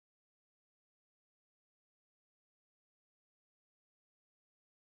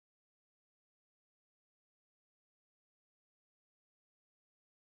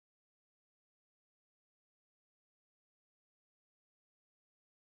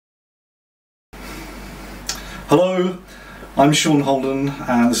Hello, I'm Sean Holden,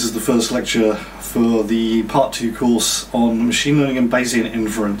 and this is the first lecture for the Part 2 course on machine learning and Bayesian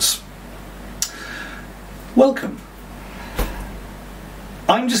inference. Welcome.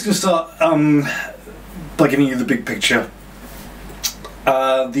 I'm just going to start by giving you the big picture.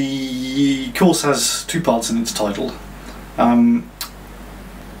 The course has two parts in its title, and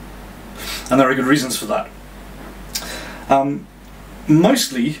there are good reasons for that.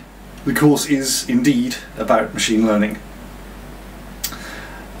 Mostly, the course is indeed about machine learning.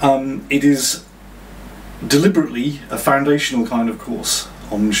 It is deliberately a foundational kind of course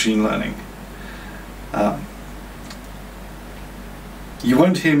on machine learning. You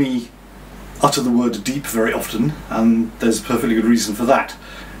won't hear me utter the word deep very often, and there's a perfectly good reason for that,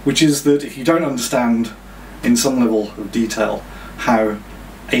 which is that if you don't understand in some level of detail how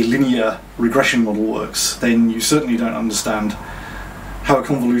a linear regression model works, then you certainly don't understand how a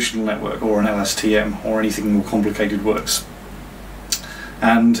convolutional network or an LSTM or anything more complicated works.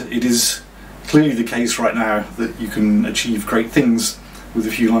 And it is clearly the case right now that you can achieve great things with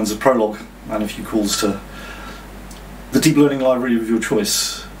a few lines of prologue and a few calls to the deep learning library of your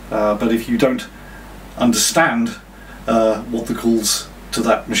choice. But if you don't understand what the calls to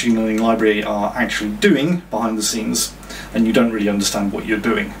that machine learning library are actually doing behind the scenes, then you don't really understand what you're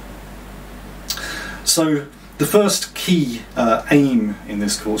doing. So the first key aim in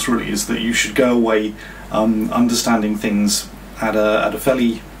this course really is that you should go away understanding things at a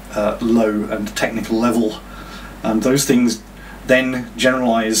fairly low and technical level, and those things then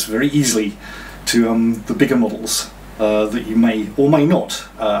generalize very easily to the bigger models that you may or may not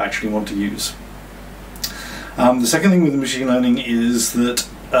actually want to use. The second thing with the machine learning is that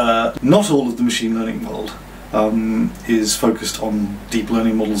not all of the machine learning world is focused on deep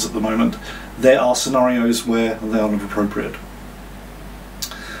learning models at the moment. There are scenarios where they are not appropriate.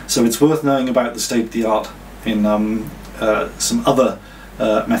 So it's worth knowing about the state of the art in some other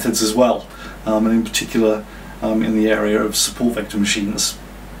methods as well, and in particular in the area of support vector machines.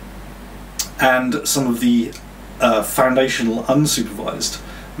 And some of the foundational unsupervised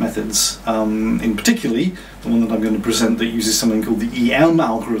methods, in particularly the one that I'm going to present that uses something called the EM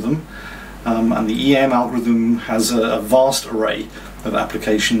algorithm. And the EM algorithm has a vast array of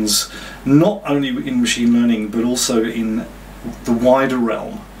applications, not only in machine learning but also in the wider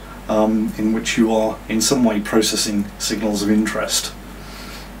realm in which you are in some way processing signals of interest.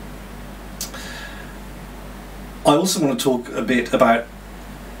 I also want to talk a bit about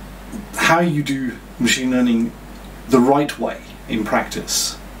how you do machine learning the right way in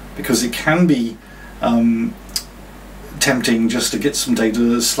practice, because it can be tempting just to get some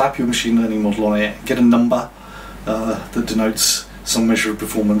data, slap your machine learning model on it, get a number that denotes some measure of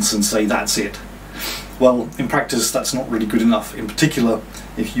performance and say that's it. Well, in practice that's not really good enough, in particular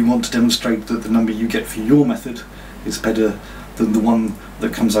if you want to demonstrate that the number you get for your method is better than the one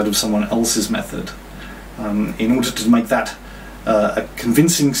that comes out of someone else's method. In order to make that a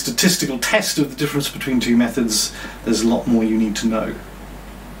convincing statistical test of the difference between two methods, there's a lot more you need to know.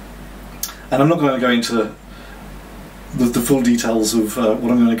 And I'm not going to go into the full details of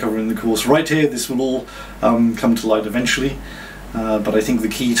what I'm going to cover in the course right here. This will all come to light eventually, but I think the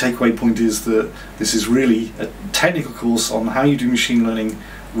key takeaway point is that this is really a technical course on how you do machine learning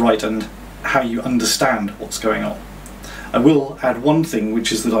right and how you understand what's going on. I will add one thing,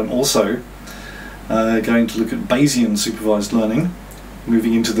 which is that I'm also going to look at Bayesian supervised learning,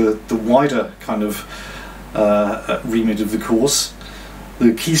 moving into the wider kind of remit of the course.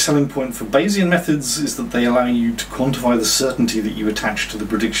 The key selling point for Bayesian methods is that they allow you to quantify the certainty that you attach to the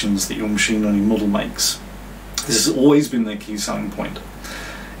predictions that your machine learning model makes. This has always been their key selling point.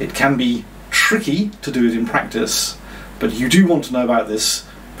 It can be tricky to do it in practice, but you do want to know about this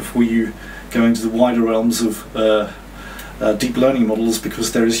before you go into the wider realms of deep learning models,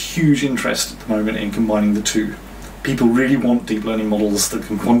 because there is huge interest at the moment in combining the two. People really want deep learning models that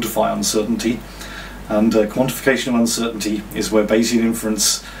can quantify uncertainty. And quantification of uncertainty is where Bayesian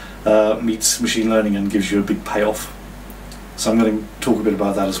inference meets machine learning and gives you a big payoff. So I'm going to talk a bit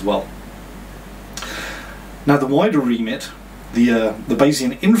about that as well. Now the wider remit, the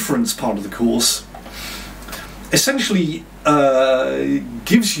Bayesian inference part of the course, essentially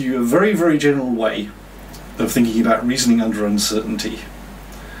gives you a very, very general way of thinking about reasoning under uncertainty.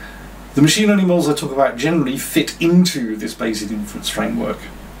 The machine learning models I talk about generally fit into this Bayesian inference framework.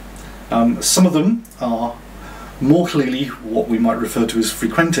 Some of them are more clearly what we might refer to as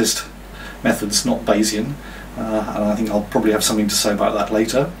frequentist methods, not Bayesian, and I think I'll probably have something to say about that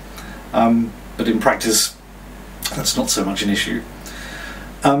later. But in practice, that's not so much an issue.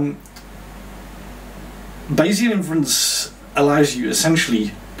 Bayesian inference allows you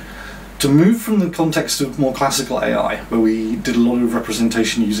essentially to move from the context of more classical AI, where we did a lot of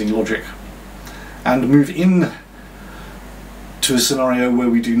representation using logic, and move in to a scenario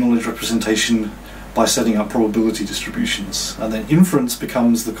where we do knowledge representation by setting up probability distributions, and then inference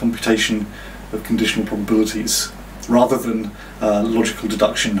becomes the computation of conditional probabilities rather than logical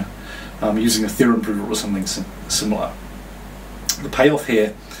deduction using a theorem prover or something similar. The payoff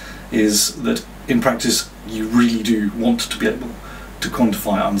here is that in practice you really do want to be able to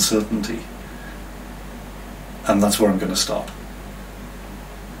quantify uncertainty, and that's where I'm going to start.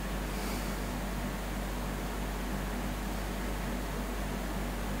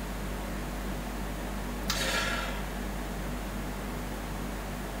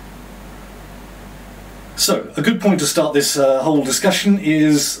 So, a good point to start this whole discussion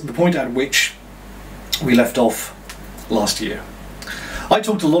is the point at which we left off last year. I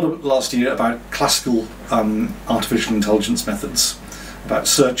talked a lot last year about classical artificial intelligence methods, about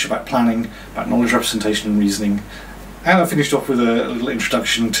search, about planning, about knowledge representation and reasoning, and I finished off with a little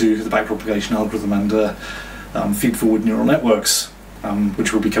introduction to the backpropagation algorithm and feed-forward neural networks,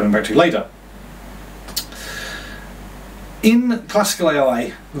 which we'll be coming back to later. In classical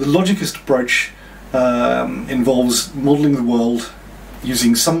AI, the logicist approach involves modelling the world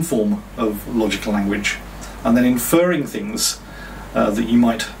using some form of logical language and then inferring things that you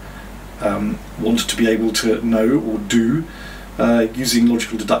might want to be able to know or do using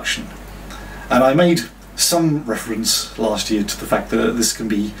logical deduction. And I made some reference last year to the fact that this can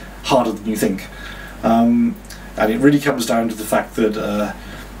be harder than you think, and it really comes down to the fact that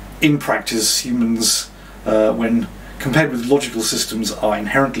in practice humans, when compared with logical systems, are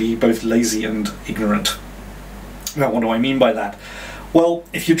inherently both lazy and ignorant. Now, what do I mean by that? Well,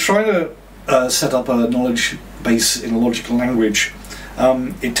 if you try to set up a knowledge base in a logical language,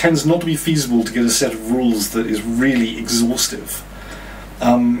 it tends not to be feasible to get a set of rules that is really exhaustive.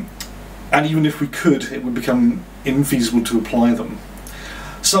 And even if we could, it would become infeasible to apply them.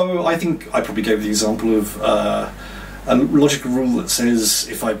 So I think I probably gave the example of a logical rule that says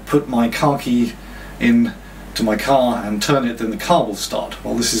if I put my car key in to my car and turn it, then the car will start.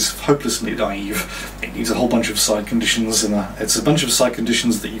 Well, this is hopelessly naive. It needs a whole bunch of side conditions, and it's a bunch of side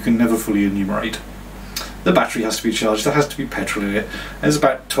conditions that you can never fully enumerate. The battery has to be charged, there has to be petrol in it, there's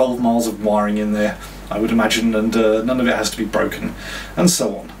about 12 miles of wiring in there, I would imagine, and none of it has to be broken, and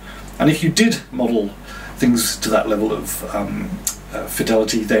so on. And if you did model things to that level of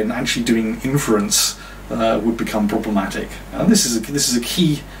fidelity, then actually doing inference would become problematic. And this is a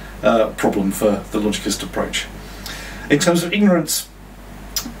key problem for the logicist approach. In terms of ignorance,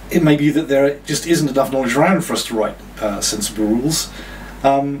 it may be that there just isn't enough knowledge around for us to write sensible rules,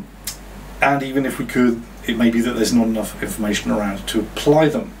 and even if we could, it may be that there's not enough information around to apply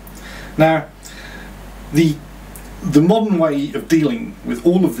them. Now, the modern way of dealing with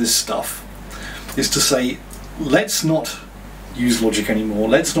all of this stuff is to say, let's not use logic anymore,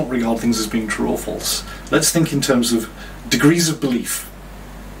 let's not regard things as being true or false, let's think in terms of degrees of belief.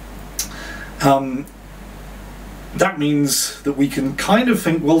 That means that we can kind of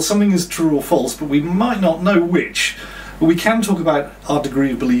think, well, something is true or false, but we might not know which. But we can talk about our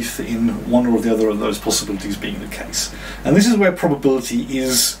degree of belief in one or the other of those possibilities being the case. And this is where probability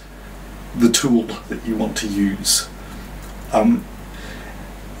is the tool that you want to use. The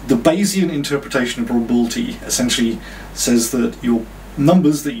Bayesian interpretation of probability essentially says that your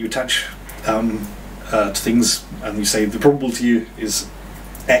numbers that you attach to things, and you say the probability is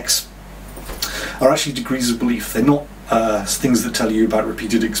X, are actually degrees of belief. They're not things that tell you about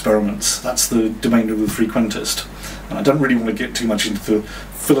repeated experiments. That's the domain of the frequentist. And I don't really want to get too much into the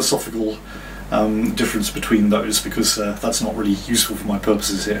philosophical difference between those, because that's not really useful for my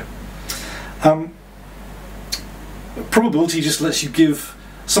purposes here. Probability just lets you give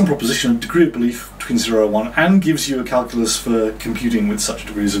some proposition a degree of belief between 0 and 1, and gives you a calculus for computing with such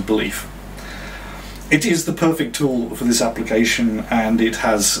degrees of belief. It is the perfect tool for this application, and it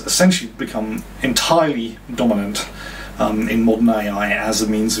has essentially become entirely dominant in modern AI as a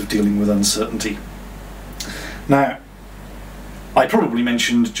means of dealing with uncertainty. Now, I probably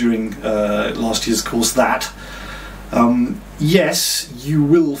mentioned during last year's course that yes, you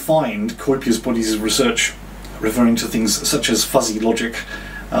will find copious bodies of research referring to things such as fuzzy logic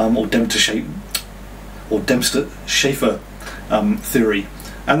or Dempster-Shafer theory.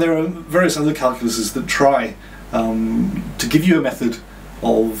 And there are various other calculuses that try to give you a method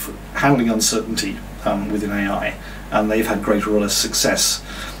of handling uncertainty within AI, and they've had greater or less success.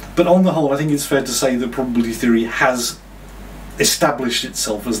 But on the whole, I think it's fair to say that probability theory has established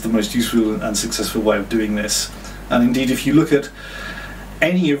itself as the most useful and successful way of doing this. And indeed, if you look at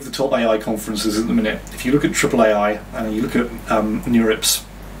any of the top AI conferences at the minute, if you look at AAAI and you look at NeurIPS,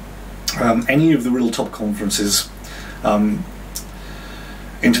 any of the real top conferences,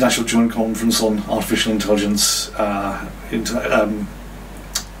 International Joint Conference on Artificial Intelligence, International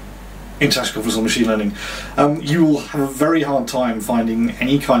Conference on Machine Learning, you will have a very hard time finding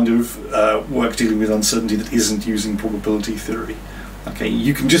any kind of work dealing with uncertainty that isn't using probability theory. Okay,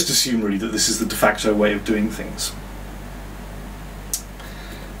 you can just assume really that this is the de facto way of doing things.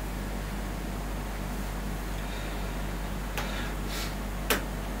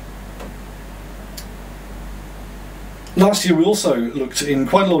 Last year we also looked in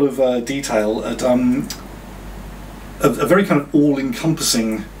quite a lot of detail at a very kind of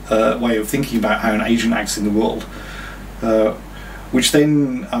all-encompassing way of thinking about how an agent acts in the world, which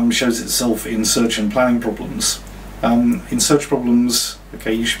then shows itself in search and planning problems. In search problems,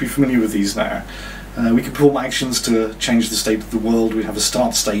 okay, you should be familiar with these now. We can perform actions to change the state of the world. We have a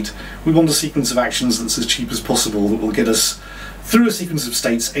start state. We want a sequence of actions that's as cheap as possible that will get us through a sequence of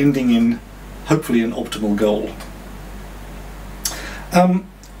states ending in, hopefully, an optimal goal.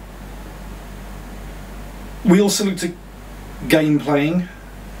 We also looked at game playing,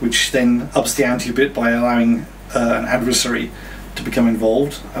 which then ups the ante a bit by allowing an adversary to become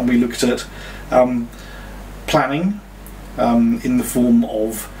involved, and we looked at planning in the form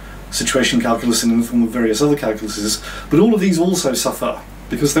of situation calculus and in the form of various other calculuses, but all of these also suffer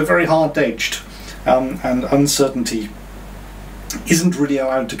because they're very hard-edged, and uncertainty isn't really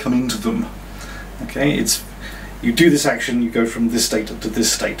allowed to come into them. Okay, you do this action, you go from this state to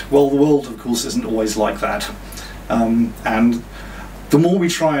this state. Well, the world, of course, isn't always like that. And the more we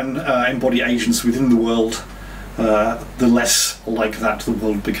try and embody agents within the world, the less like that the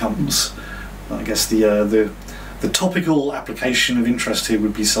world becomes. I guess the topical application of interest here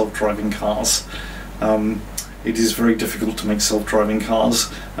would be self-driving cars. It is very difficult to make self-driving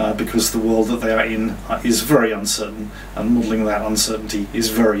cars because the world that they are in is very uncertain, and modelling that uncertainty is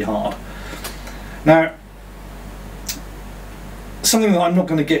very hard. Now, something that I'm not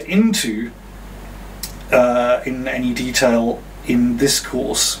going to get into in any detail in this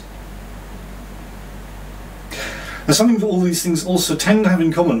course. Now, something that all these things also tend to have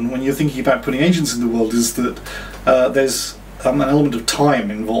in common when you're thinking about putting agents in the world is that there's an element of time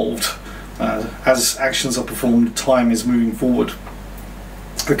involved. As actions are performed, time is moving forward.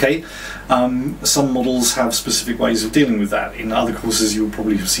 Okay, some models have specific ways of dealing with that. In other courses you'll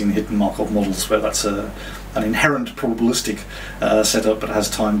probably have seen hidden Markov models where that's an inherent probabilistic setup but has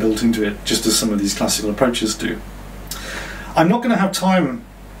time built into it, just as some of these classical approaches do. I'm not going to have time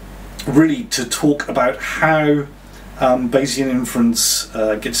really to talk about how Bayesian inference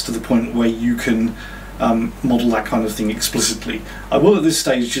gets to the point where you can model that kind of thing explicitly. I will at this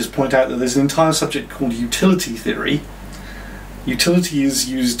stage just point out that there's an entire subject called utility theory. Utility is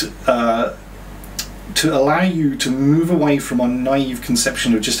used to allow you to move away from a naive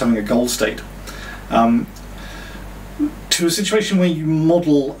conception of just having a goal state to a situation where you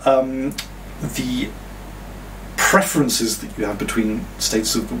model the preferences that you have between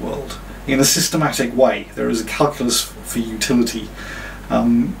states of the world in a systematic way. There is a calculus for utility.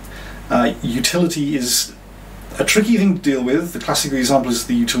 Utility is a tricky thing to deal with. The classical example is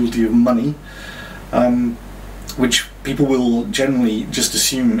the utility of money, which people will generally just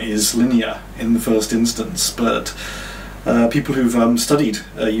assume is linear in the first instance, but people who've studied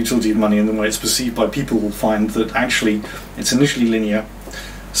utility of money and the way it's perceived by people will find that actually it's initially linear.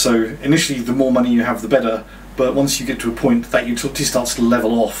 So initially the more money you have the better, but once you get to a point that utility starts to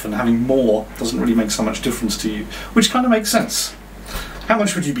level off and having more doesn't really make so much difference to you, which kind of makes sense. How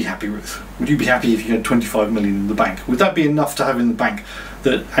much would you be happy with? Would you be happy if you had 25 million in the bank? Would that be enough to have in the bank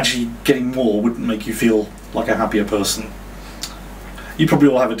that actually getting more wouldn't make you feel like a happier person? You probably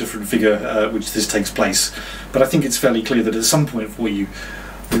all have a different figure at which this takes place, but I think it's fairly clear that at some point for you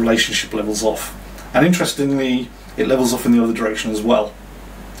the relationship levels off. And interestingly, it levels off in the other direction as well.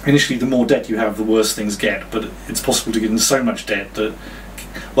 Initially, the more debt you have, the worse things get, but it's possible to get into so much debt that,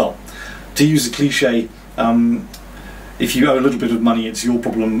 well, to use a cliche, if you owe a little bit of money, it's your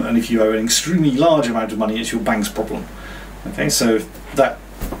problem, and if you owe an extremely large amount of money, it's your bank's problem. Okay, so that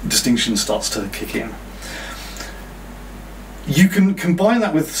distinction starts to kick in. You can combine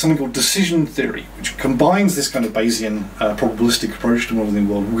that with something called decision theory, which combines this kind of Bayesian probabilistic approach to modelling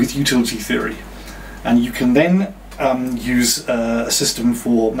the world with utility theory. And you can then use a system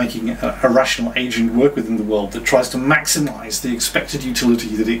for making a rational agent work within the world that tries to maximize the expected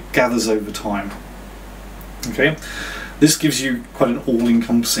utility that it gathers over time. Okay, this gives you quite an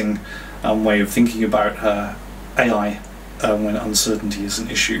all-encompassing way of thinking about AI when uncertainty is an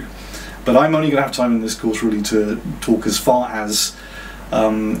issue. But I'm only going to have time in this course really to talk as far as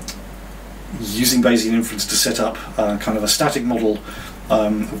using Bayesian inference to set up kind of a static model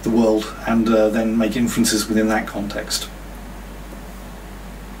of the world and then make inferences within that context.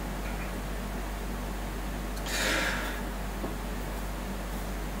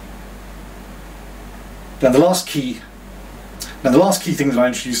 Now the last key thing that I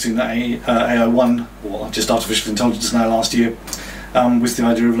introduced in AI1, or just artificial intelligence now last year, was the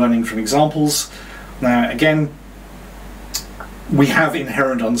idea of learning from examples. Now again, we have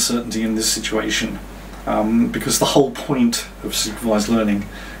inherent uncertainty in this situation because the whole point of supervised learning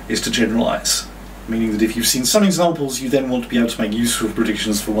is to generalize, meaning that if you've seen some examples, you then want to be able to make useful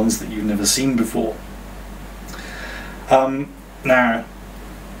predictions for ones that you've never seen before. Now,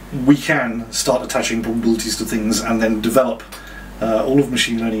 we can start attaching probabilities to things and then develop all of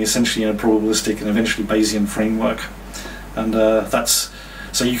machine learning essentially in a probabilistic and eventually Bayesian framework. And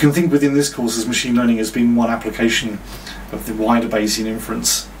so you can think within this course as machine learning has been one application of the wider Bayesian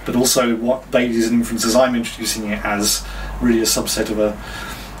inference, but also what Bayesian inference as I'm introducing it as really a subset of a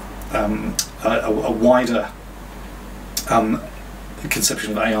wider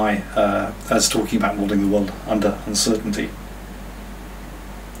conception of AI as talking about modelling the world under uncertainty.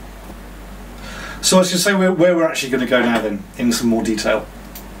 So I should say where we're actually going to go now then, in some more detail.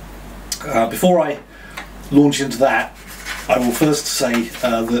 Before I launch into that, I will first say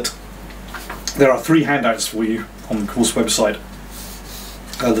that there are 3 handouts for you on the course website.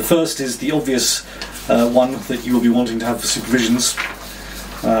 The first is the obvious one that you will be wanting to have for supervisions.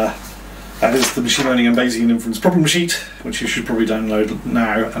 That is the Machine Learning and Bayesian Inference problem sheet, which you should probably download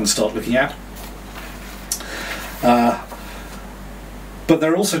now and start looking at. But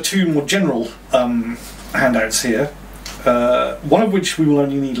there are also 2 more general handouts here, one of which we will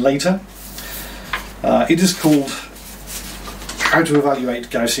only need later. It is called How to Evaluate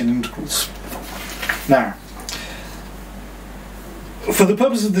Gaussian Integrals. Now, for the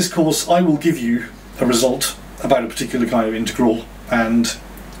purpose of this course, I will give you a result about a particular kind of integral, and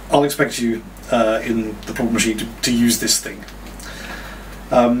I'll expect you in the problem sheet to use this thing.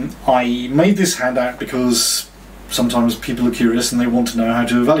 I made this handout because sometimes people are curious and they want to know how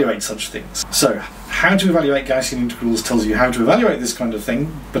to evaluate such things. So, how to evaluate Gaussian integrals tells you how to evaluate this kind of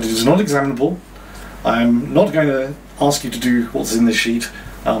thing, but it is not examinable. I'm not going to ask you to do what's in this sheet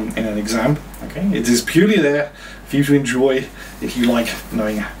in an exam. Okay, it is purely there for you to enjoy if you like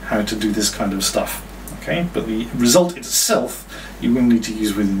knowing how to do this kind of stuff. Okay, but the result itself you will need to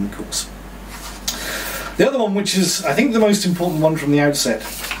use within the course. The other one, which is I think the most important one from the outset,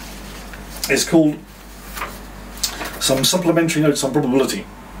 is called Some Supplementary Notes on Probability.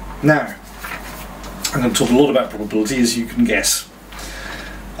 Now, I'm going to talk a lot about probability, as you can guess.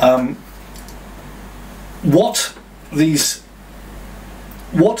 What these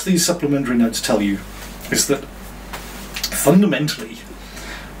supplementary notes tell you is that fundamentally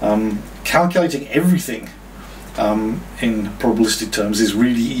calculating everything in probabilistic terms is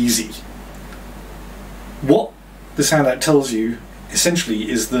really easy. What this handout tells you essentially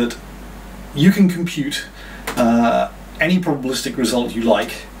is that you can compute any probabilistic result you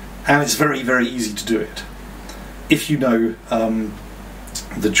like, and it's very, very easy to do it if you know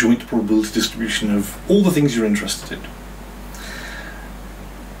the joint probability distribution of all the things you're interested in.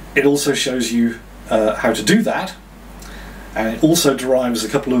 It also shows you how to do that, and it also derives a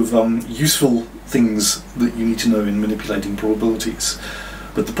couple of useful things that you need to know in manipulating probabilities.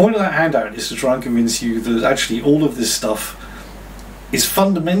 But the point of that handout is to try and convince you that actually all of this stuff is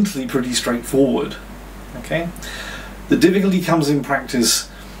fundamentally pretty straightforward. Okay? The difficulty comes in practice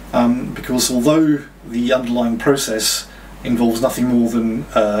because although the underlying process involves nothing more than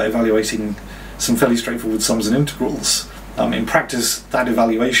evaluating some fairly straightforward sums and integrals, in practice that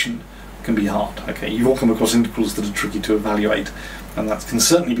evaluation can be hard. Okay, you've all come across integrals that are tricky to evaluate, and that can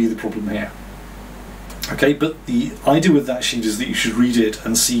certainly be the problem here. Okay, but the idea with that sheet is that you should read it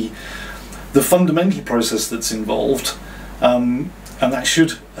and see the fundamental process that's involved, and that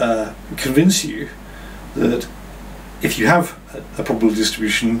should convince you that if you have a probability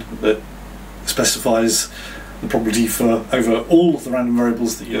distribution that specifies the probability for over all of the random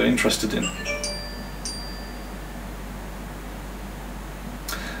variables that you're interested in,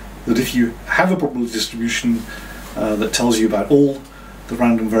 that if you have a probability distribution that tells you about all the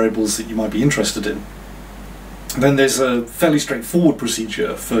random variables that you might be interested in, then there's a fairly straightforward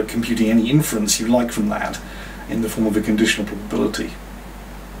procedure for computing any inference you like from that in the form of a conditional probability.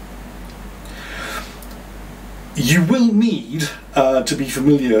 You will need to be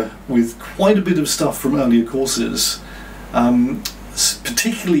familiar with quite a bit of stuff from earlier courses,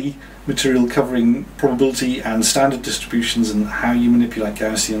 particularly material covering probability and standard distributions and how you manipulate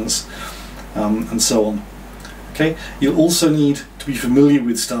Gaussians and so on. Okay, you'll also need to be familiar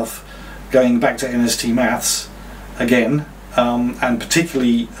with stuff going back to NST maths again, and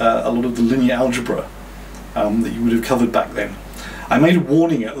particularly a lot of the linear algebra that you would have covered back then. I made a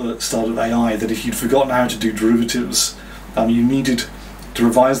warning at the start of AI that if you'd forgotten how to do derivatives, you needed to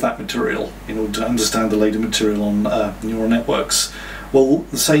revise that material in order to understand the later material on neural networks. Well,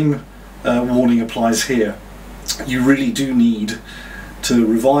 the same warning applies here. You really do need to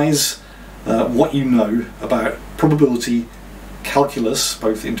revise what you know about probability, calculus,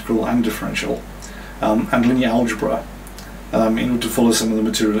 both integral and differential, and linear algebra in order to follow some of the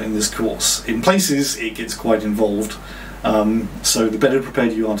material in this course. In places it gets quite involved, so the better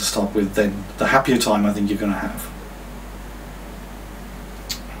prepared you are to start with, then the happier time I think you're going to have.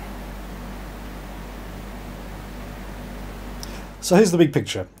 So here's the big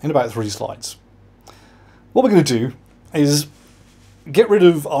picture in about 3 slides. What we're going to do is get rid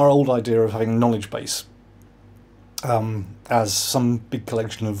of our old idea of having a knowledge base as some big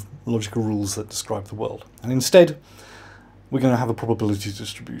collection of logical rules that describe the world. And instead, we're going to have a probability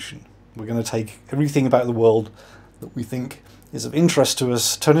distribution. We're going to take everything about the world that we think is of interest to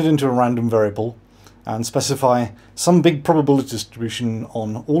us, turn it into a random variable, and specify some big probability distribution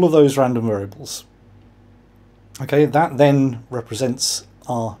on all of those random variables. Okay, that then represents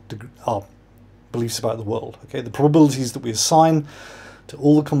our beliefs about the world. Okay, the probabilities that we assign to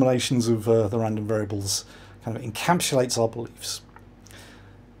all the combinations of the random variables kind of encapsulates our beliefs.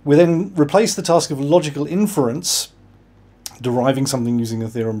 We then replace the task of logical inference, deriving something using a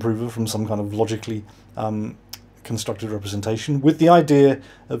theorem prover from some kind of logically constructed representation, with the idea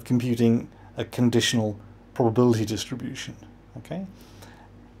of computing a conditional probability distribution. Okay,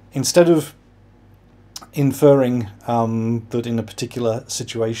 instead of inferring that in a particular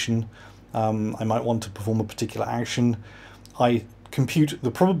situation I might want to perform a particular action, I compute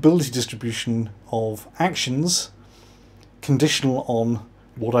the probability distribution of actions conditional on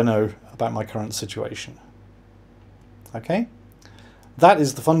what I know about my current situation. Okay? That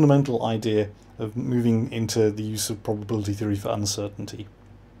is the fundamental idea of moving into the use of probability theory for uncertainty.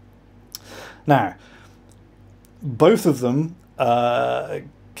 Now, both of them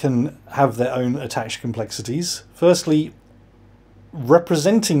can have their own attached complexities. Firstly,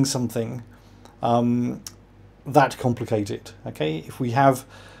 representing something that complicated. Okay, if we have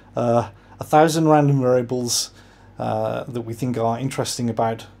 1,000 random variables that we think are interesting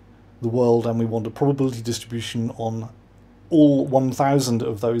about the world, and we want a probability distribution on all 1,000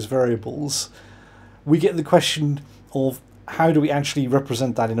 of those variables, we get the question of how do we actually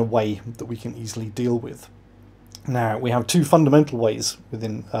represent that in a way that we can easily deal with. Now, we have 2 fundamental ways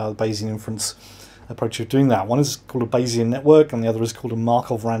within the Bayesian inference approach of doing that. One is called a Bayesian network, and the other is called a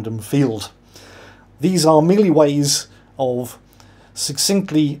Markov random field. These are merely ways of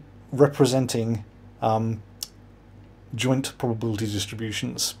succinctly representing joint probability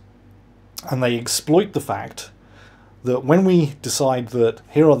distributions. And they exploit the fact that when we decide that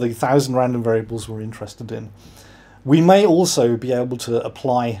here are the 1,000 random variables we're interested in, we may also be able to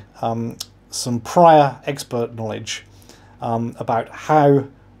apply some prior expert knowledge about how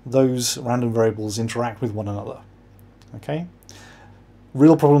those random variables interact with one another. Okay?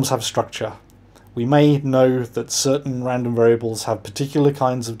 Real problems have structure. We may know that certain random variables have particular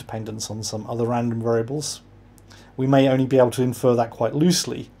kinds of dependence on some other random variables. We may only be able to infer that quite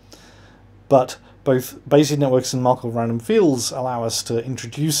loosely, but both Bayesian networks and Markov random fields allow us to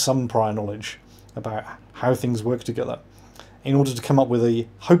introduce some prior knowledge about how things work together in order to come up with a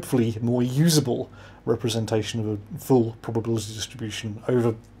hopefully more usable representation of a full probability distribution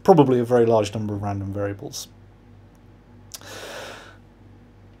over probably a very large number of random variables.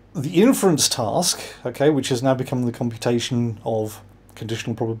 The inference task, okay, which has now become the computation of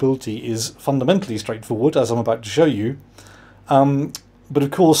conditional probability, is fundamentally straightforward, as I'm about to show you. But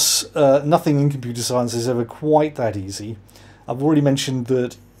of course, nothing in computer science is ever quite that easy. I've already mentioned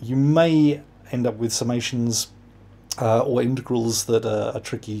that you may end up with summations or integrals that are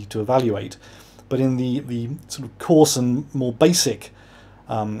tricky to evaluate. But in the sort of coarse and more basic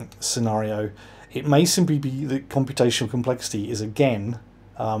scenario, it may simply be that computational complexity is again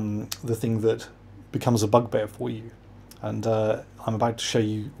the thing that becomes a bugbear for you. And I'm about to show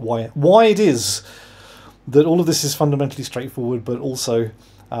you why it is that all of this is fundamentally straightforward, but also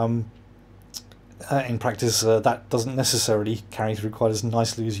in practice that doesn't necessarily carry through quite as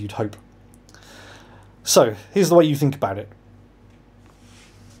nicely as you'd hope. So here's the way you think about it.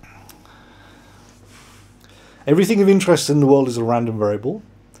 Everything of interest in the world is a random variable,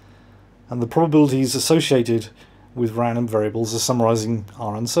 and the probabilities associated with random variables are summarizing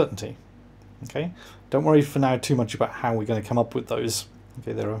our uncertainty. Okay, don't worry for now too much about how we're going to come up with those.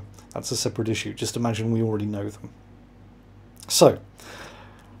 Okay, that's a separate issue. Just imagine we already know them. So,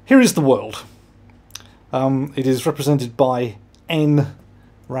 here is the world. it is represented by n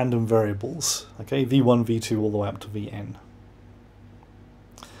random variables, okay, v1, v2 all the way up to vn.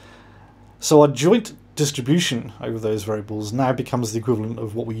 So our joint distribution over those variables now becomes the equivalent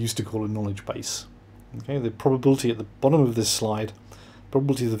of what we used to call a knowledge base. Okay, the probability at the bottom of this slide,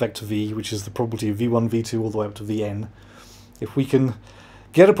 probability of the vector v, which is the probability of v1, v2 all the way up to vn. If we can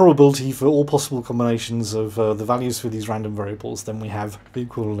get a probability for all possible combinations of the values for these random variables, then we have the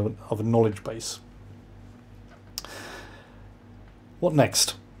equivalent of a knowledge base. What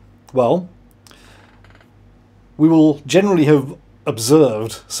next? Well, we will generally have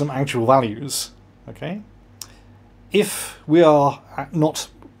observed some actual values. Okay, if we are not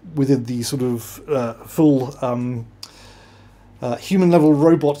within the sort of full human level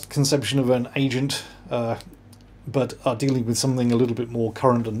robot conception of an agent, but are dealing with something a little bit more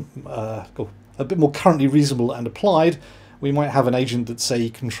current and a bit more currently reasonable and applied, we might have an agent that, say,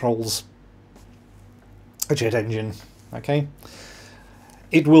 controls a jet engine. Okay,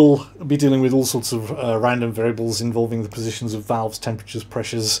 it will be dealing with all sorts of random variables involving the positions of valves, temperatures,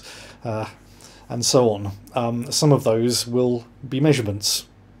 pressures, and so on. Some of those will be measurements.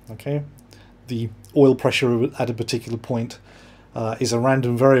 Okay, the oil pressure at a particular point is a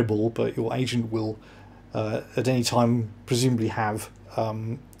random variable, but your agent will at any time presumably have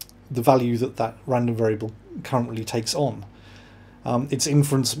the value that that random variable currently takes on. Its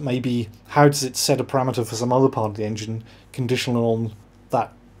inference may be how does it set a parameter for some other part of the engine conditional on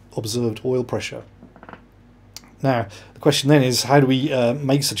that observed oil pressure. Now the question then is, how do we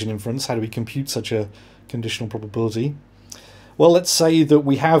make such an inference? How do we compute such a conditional probability? Well, let's say that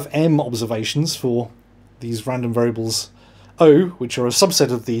we have m observations for these random variables O, which are a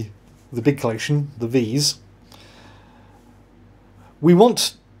subset of the big collection, the V's. We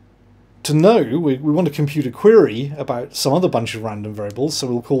want to know, we want to compute a query about some other bunch of random variables, so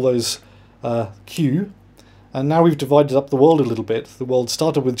we'll call those Q. And now we've divided up the world a little bit. The world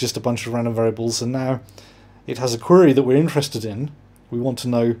started with just a bunch of random variables, and now it has a query that we're interested in. We want to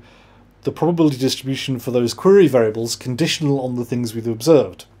know the probability distribution for those query variables conditional on the things we've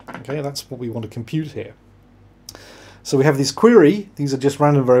observed. Okay, that's what we want to compute here. So we have this query, these are just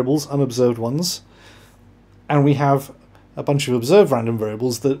random variables, unobserved ones, and we have a bunch of observed random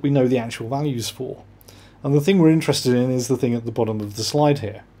variables that we know the actual values for. And the thing we're interested in is the thing at the bottom of the slide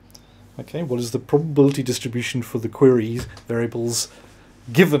here. Okay, what is the probability distribution for the query variables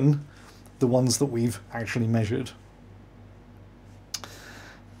given the ones that we've actually measured?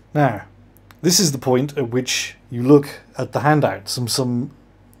 Now, this is the point at which you look at the handout, some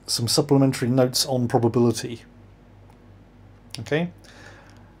supplementary notes on probability. Okay,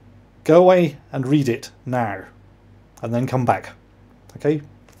 go away and read it now, and then come back. Okay,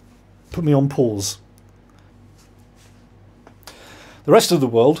 put me on pause. The rest of the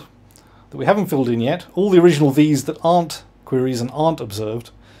world that we haven't filled in yet, all the original V's that aren't queries and aren't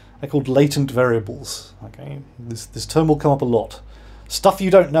observed, they're called latent variables. Okay, this term will come up a lot. Stuff you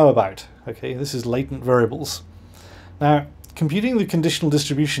don't know about. Okay, this is latent variables. Now, computing the conditional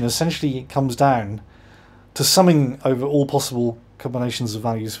distribution essentially comes down to summing over all possible combinations of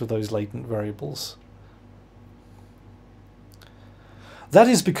values for those latent variables. That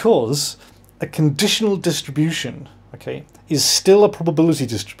is because a conditional distribution, okay, is still a probability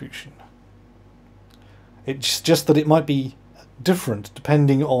distribution. It's just that it might be different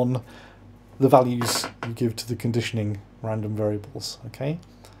depending on the values you give to the conditioning random variables, okay,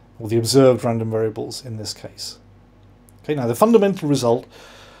 or the observed random variables in this case. Okay, now the fundamental result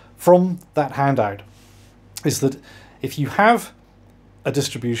from that handout is that if you have a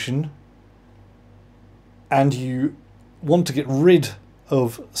distribution and you want to get rid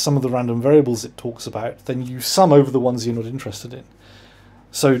of some of the random variables it talks about, then you sum over the ones you're not interested in.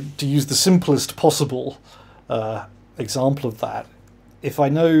 So to use the simplest possible example of that, if I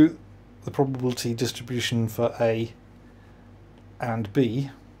know the probability distribution for A and B,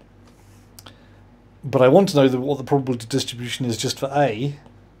 but I want to know what the probability distribution is just for A,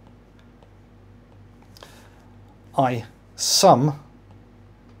 I sum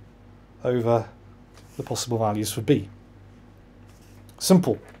over the possible values for B.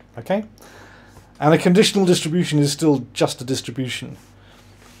 Simple, okay? And a conditional distribution is still just a distribution.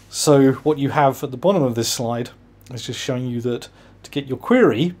 So what you have at the bottom of this slide is just showing you that to get your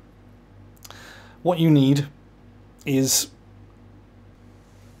query, what you need is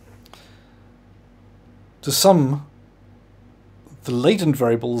to sum the latent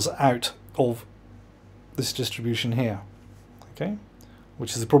variables out of this distribution here, okay,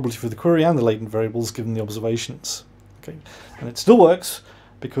 which is the probability for the query and the latent variables given the observations. Okay, and it still works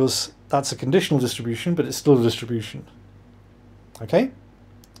because that's a conditional distribution, but it's still a distribution. Okay.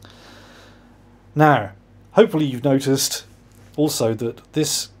 Now, Hopefully you've noticed also that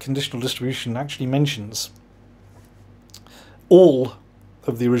this conditional distribution actually mentions all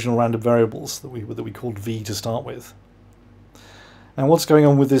of the original random variables that we called v to start with. Now what's going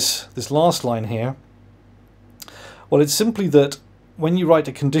on with this last line here? Well, it's simply that when you write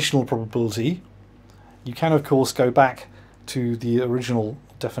a conditional probability, you can of course go back to the original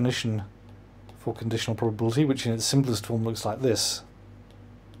definition for conditional probability, which in its simplest form looks like this.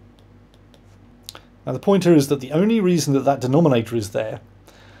 Now the point here is that the only reason that that denominator is there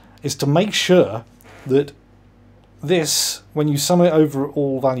is to make sure that this, when you sum it over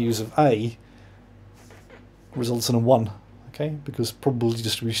all values of a, results in a 1, okay? Because probability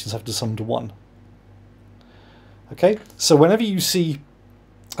distributions have to sum to 1. Okay, so whenever you see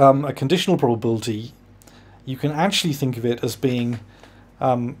a conditional probability, you can actually think of it as being,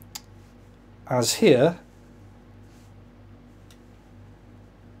 as here,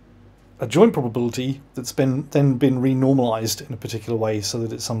 a joint probability that's then been renormalized in a particular way so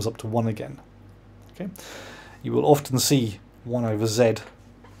that it sums up to 1 again. Okay, you will often see 1 over z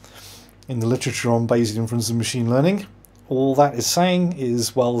in the literature on Bayesian inference and machine learning. All that is saying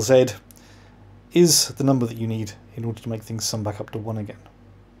is, well, z is the number that you need in order to make things sum back up to 1 again.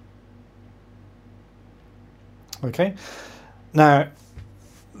 Okay, now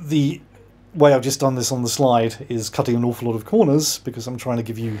the way I've just done this on the slide is cutting an awful lot of corners because I'm trying to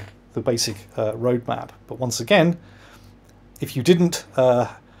give you the basic roadmap. But once again, if you didn't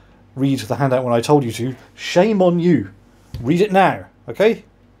read the handout when I told you to, shame on you. Read it now, okay?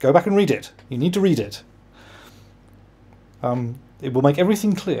 Go back and read it. You need to read it. It will make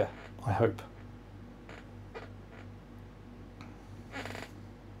everything clear, I hope.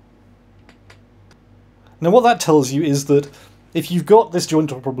 Now what that tells you is that if you've got this joint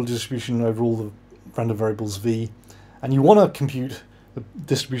probability distribution over all the random variables v, and you want to compute the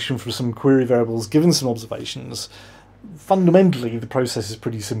distribution for some query variables given some observations, fundamentally the process is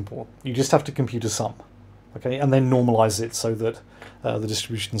pretty simple. You just have to compute a sum, okay, and then normalize it so that the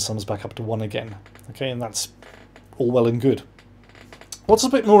distribution sums back up to 1 again, okay, and that's all well and good. What's a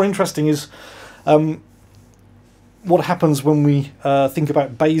bit more interesting is what happens when we think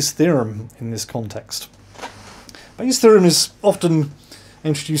about Bayes' theorem in this context. Bayes' theorem is often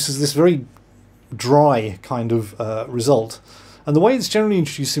introduced as this very dry kind of result. And the way it's generally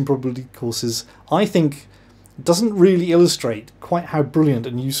introduced in probability courses, I think, doesn't really illustrate quite how brilliant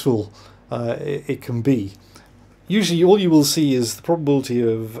and useful it can be. Usually all you will see is the probability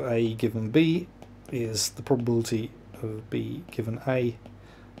of A given B is the probability of B given A,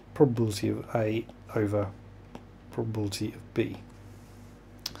 probability of A over probability of B.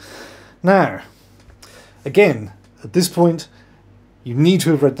 Now, again, at this point, you need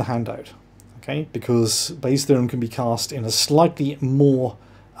to have read the handout. Okay, because Bayes' theorem can be cast in a slightly more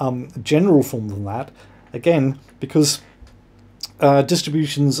general form than that. Again, because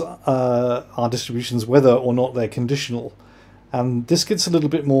distributions are distributions whether or not they're conditional. And this gets a little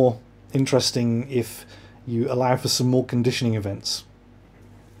bit more interesting if you allow for some more conditioning events.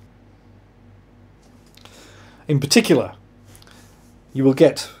 In particular, you will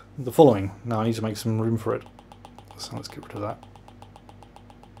get the following. Now I need to make some room for it. So let's get rid of that.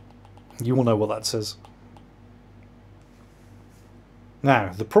 You all know what that says.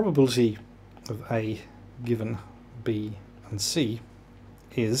 Now, the probability of A given B and C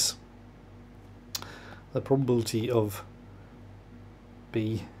is the probability of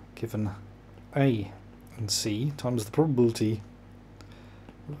B given A and C times the probability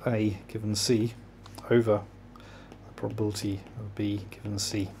of A given C over the probability of B given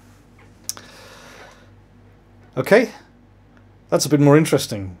C. Okay, that's a bit more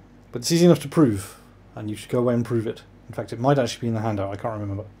interesting. But it's easy enough to prove, and you should go away and prove it. In fact, it might actually be in the handout, I can't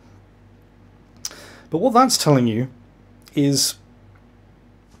remember. But what that's telling you is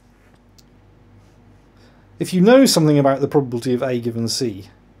if you know something about the probability of A given C,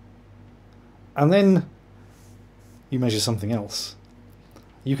 and then you measure something else,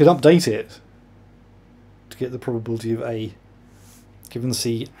 you could update it to get the probability of A given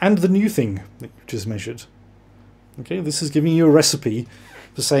C and the new thing that you just measured. Okay, this is giving you a recipe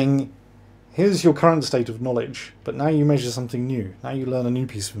for saying, here's your current state of knowledge, but now you measure something new. Now you learn a new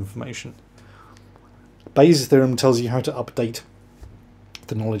piece of information. Bayes' theorem tells you how to update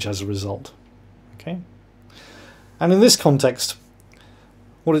the knowledge as a result. Okay? And in this context,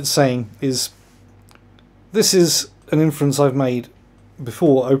 what it's saying is, this is an inference I've made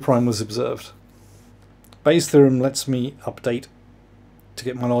before O prime was observed. Bayes' theorem lets me update to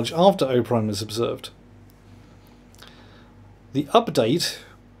get my knowledge after O prime is observed. The update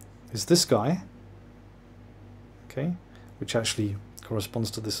is this guy, okay, which actually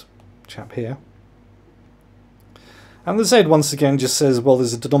corresponds to this chap here. And the Z once again just says, well,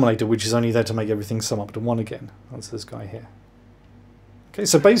 there's a denominator which is only there to make everything sum up to 1 again. That's this guy here. Okay,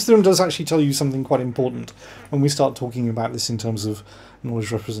 so Bayes' theorem does actually tell you something quite important when we start talking about this in terms of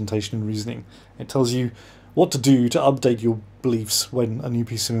knowledge representation and reasoning. It tells you what to do to update your beliefs when a new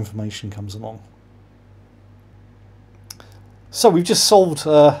piece of information comes along. So we've just solved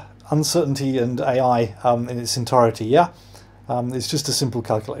uncertainty and AI in its entirety, yeah? It's just a simple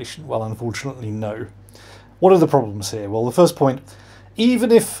calculation. Well, unfortunately, no. What are the problems here? Well, the first point,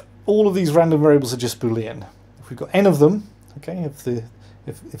 even if all of these random variables are just Boolean, if we've got n of them, okay, if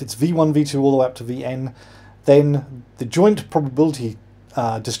it's v1, v2 all the way up to vn, then the joint probability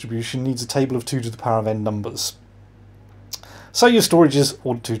distribution needs a table of 2 to the power of n numbers. So your storage is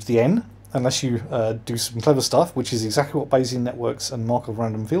ordered 2 to the n, unless you do some clever stuff, which is exactly what Bayesian networks and Markov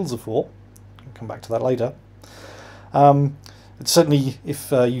random fields are for. I'll come back to that later. Certainly,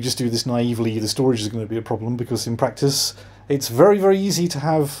 if you just do this naively, the storage is going to be a problem, because in practice it's very, very easy to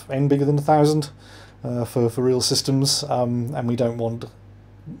have n bigger than 1,000 for real systems, and we don't want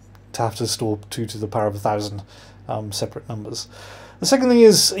to have to store 2 to the power of 1,000 separate numbers. The second thing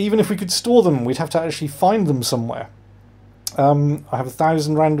is, even if we could store them, we'd have to actually find them somewhere. I have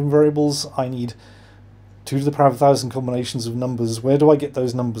 1,000 random variables. I need 2 to the power of 1,000 combinations of numbers. Where do I get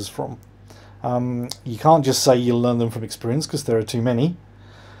those numbers from? You can't just say you'll learn them from experience, because there are too many.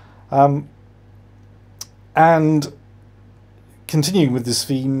 And continuing with this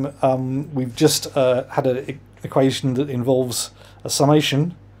theme, we've just had an equation that involves a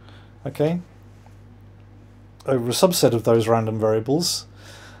summation, okay, over a subset of those random variables.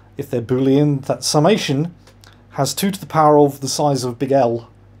 If they're Boolean, that summation has 2 to the power of the size of big L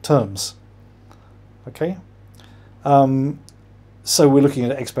terms. Okay, so we're looking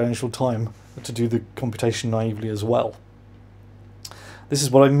at exponential time to do the computation naively as well. This is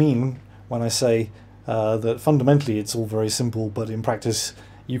what I mean when I say that fundamentally it's all very simple, but in practice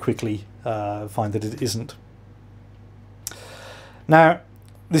you quickly find that it isn't. Now,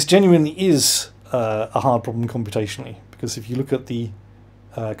 this genuinely is a hard problem computationally, because if you look at the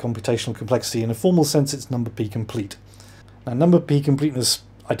computational complexity, in a formal sense it's number p complete. Now, number p completeness,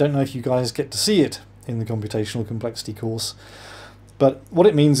 I don't know if you guys get to see it in the computational complexity course, but what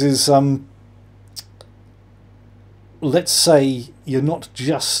it means is, let's say you're not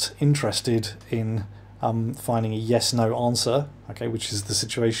just interested in finding a yes-no answer, okay, which is the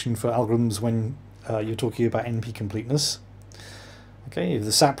situation for algorithms when you're talking about NP completeness. Okay, if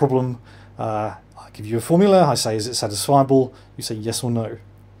the SAT problem, I give you a formula, I say, is it satisfiable? You say yes or no,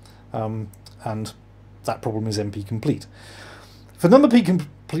 and that problem is NP complete. For number p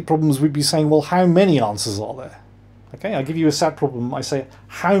complete problems, we'd be saying, well, how many answers are there? Okay, I give you a SAT problem, I say,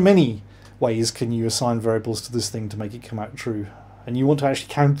 how many ways can you assign variables to this thing to make it come out true? And you want to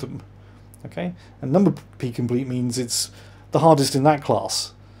actually count them. Okay, and number p complete means it's the hardest in that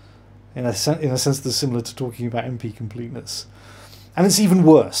class. In a sense that's similar to talking about NP completeness. And it's even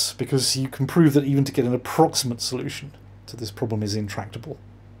worse, because you can prove that even to get an approximate solution to this problem is intractable.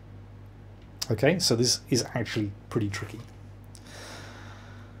 Okay, so this is actually pretty tricky.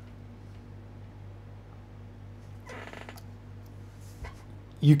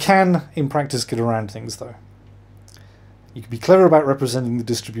 You can, in practice, get around things, though. You can be clever about representing the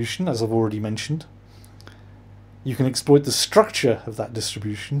distribution, as I've already mentioned. You can exploit the structure of that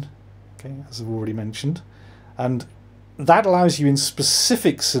distribution, okay, as I've already mentioned. And that allows you in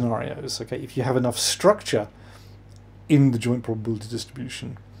specific scenarios, okay, if you have enough structure in the joint probability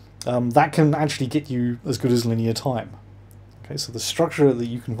distribution, that can actually get you as good as linear time. Okay, so the structure that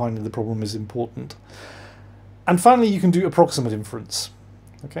you can find in the problem is important. And finally, you can do approximate inference.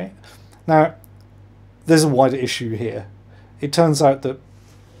 Okay, now there's a wider issue here. It turns out that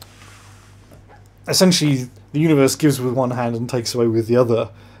essentially the universe gives with one hand and takes away with the other.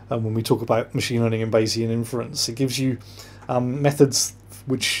 When we talk about machine learning and Bayesian inference, it gives you methods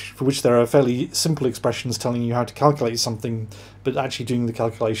for which there are fairly simple expressions telling you how to calculate something, but actually doing the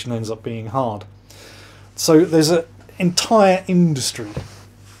calculation ends up being hard. So there's an entire industry,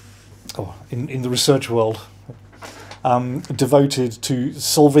 in the research world, devoted to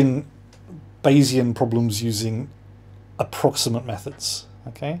solving Bayesian problems using approximate methods.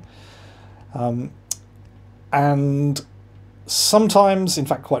 Okay, and sometimes, in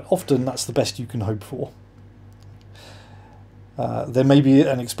fact quite often, that's the best you can hope for. There may be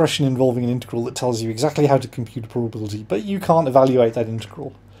an expression involving an integral that tells you exactly how to compute a probability, but you can't evaluate that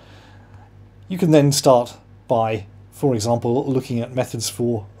integral. You can then start by, for example, looking at methods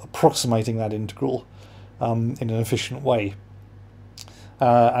for approximating that integral in an efficient way.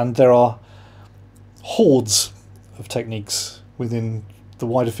 And there are hordes of techniques within the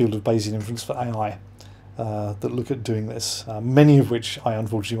wider field of Bayesian inference for AI that look at doing this, many of which I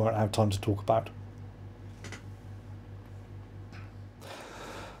unfortunately won't have time to talk about.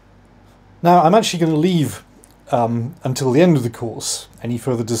 Now, I'm actually going to leave until the end of the course any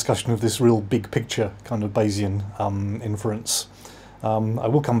further discussion of this real big picture kind of Bayesian inference. I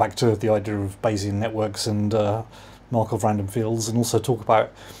will come back to the idea of Bayesian networks and Markov random fields, and also talk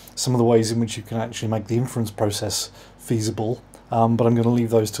about some of the ways in which you can actually make the inference process feasible, but I'm going to leave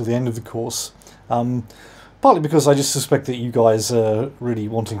those till the end of the course, partly because I just suspect that you guys are really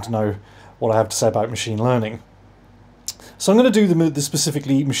wanting to know what I have to say about machine learning. So I'm going to do the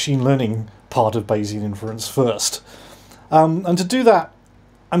specifically machine learning part of Bayesian inference first. And to do that,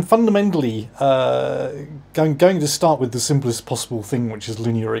 I'm fundamentally going to start with the simplest possible thing, which is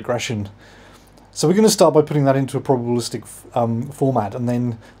linear regression. So we're going to start by putting that into a probabilistic format and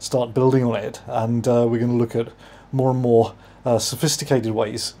then start building on it. And we're going to look at more and more sophisticated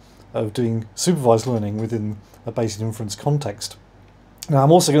ways of doing supervised learning within a Bayesian inference context. Now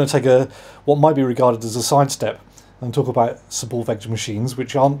I'm also going to take what might be regarded as a sidestep and talk about support vector machines,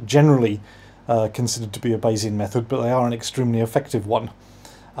 which aren't generally considered to be a Bayesian method, but they are an extremely effective one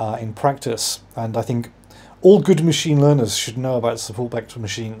in practice. And I think all good machine learners should know about support vector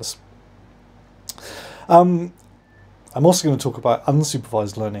machines. I'm also going to talk about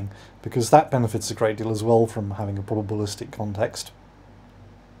unsupervised learning, because that benefits a great deal as well from having a probabilistic context.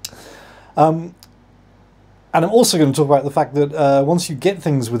 And I'm also going to talk about the fact that once you get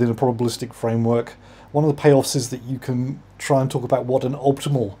things within a probabilistic framework, one of the payoffs is that you can try and talk about what an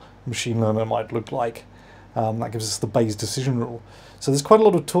optimal machine learner might look like. That gives us the Bayes decision rule. So there's quite a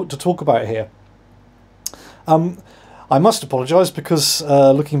lot to talk about here. I must apologise because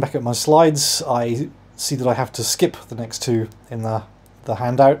looking back at my slides, I see that I have to skip the next two in the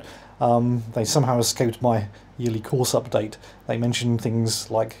handout. They somehow escaped my yearly course update. They mention things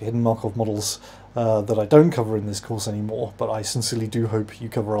like hidden Markov models that I don't cover in this course anymore, but I sincerely do hope you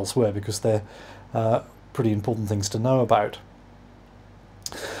cover elsewhere, because they're pretty important things to know about.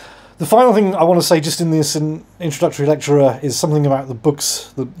 The final thing I want to say just in this introductory lecture is something about the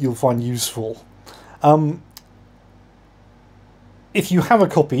books that you'll find useful. If you have a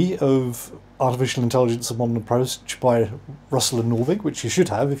copy of Artificial Intelligence: A Modern Approach by Russell and Norvig, which you should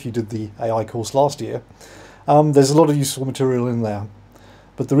have if you did the AI course last year, there's a lot of useful material in there.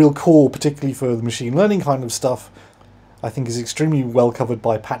 But the real core, particularly for the machine learning kind of stuff, I think is extremely well covered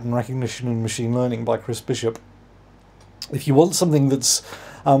by Pattern Recognition and Machine Learning by Chris Bishop. If you want something that's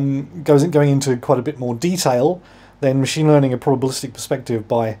going into quite a bit more detail, then Machine Learning: A Probabilistic Perspective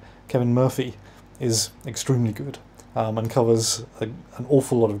by Kevin Murphy is extremely good and covers an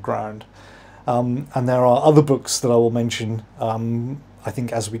awful lot of ground. And there are other books that I will mention, I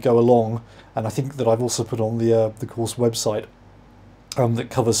think, as we go along, and I think that I've also put on the course website that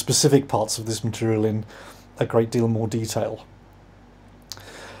covers specific parts of this material in a great deal more detail.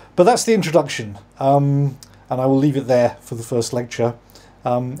 But that's the introduction, and I will leave it there for the first lecture.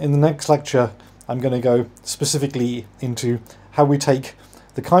 In the next lecture, I'm going to go specifically into how we take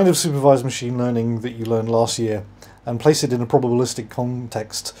the kind of supervised machine learning that you learned last year and place it in a probabilistic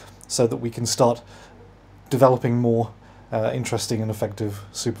context so that we can start developing more interesting and effective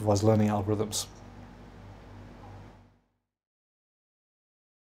supervised learning algorithms.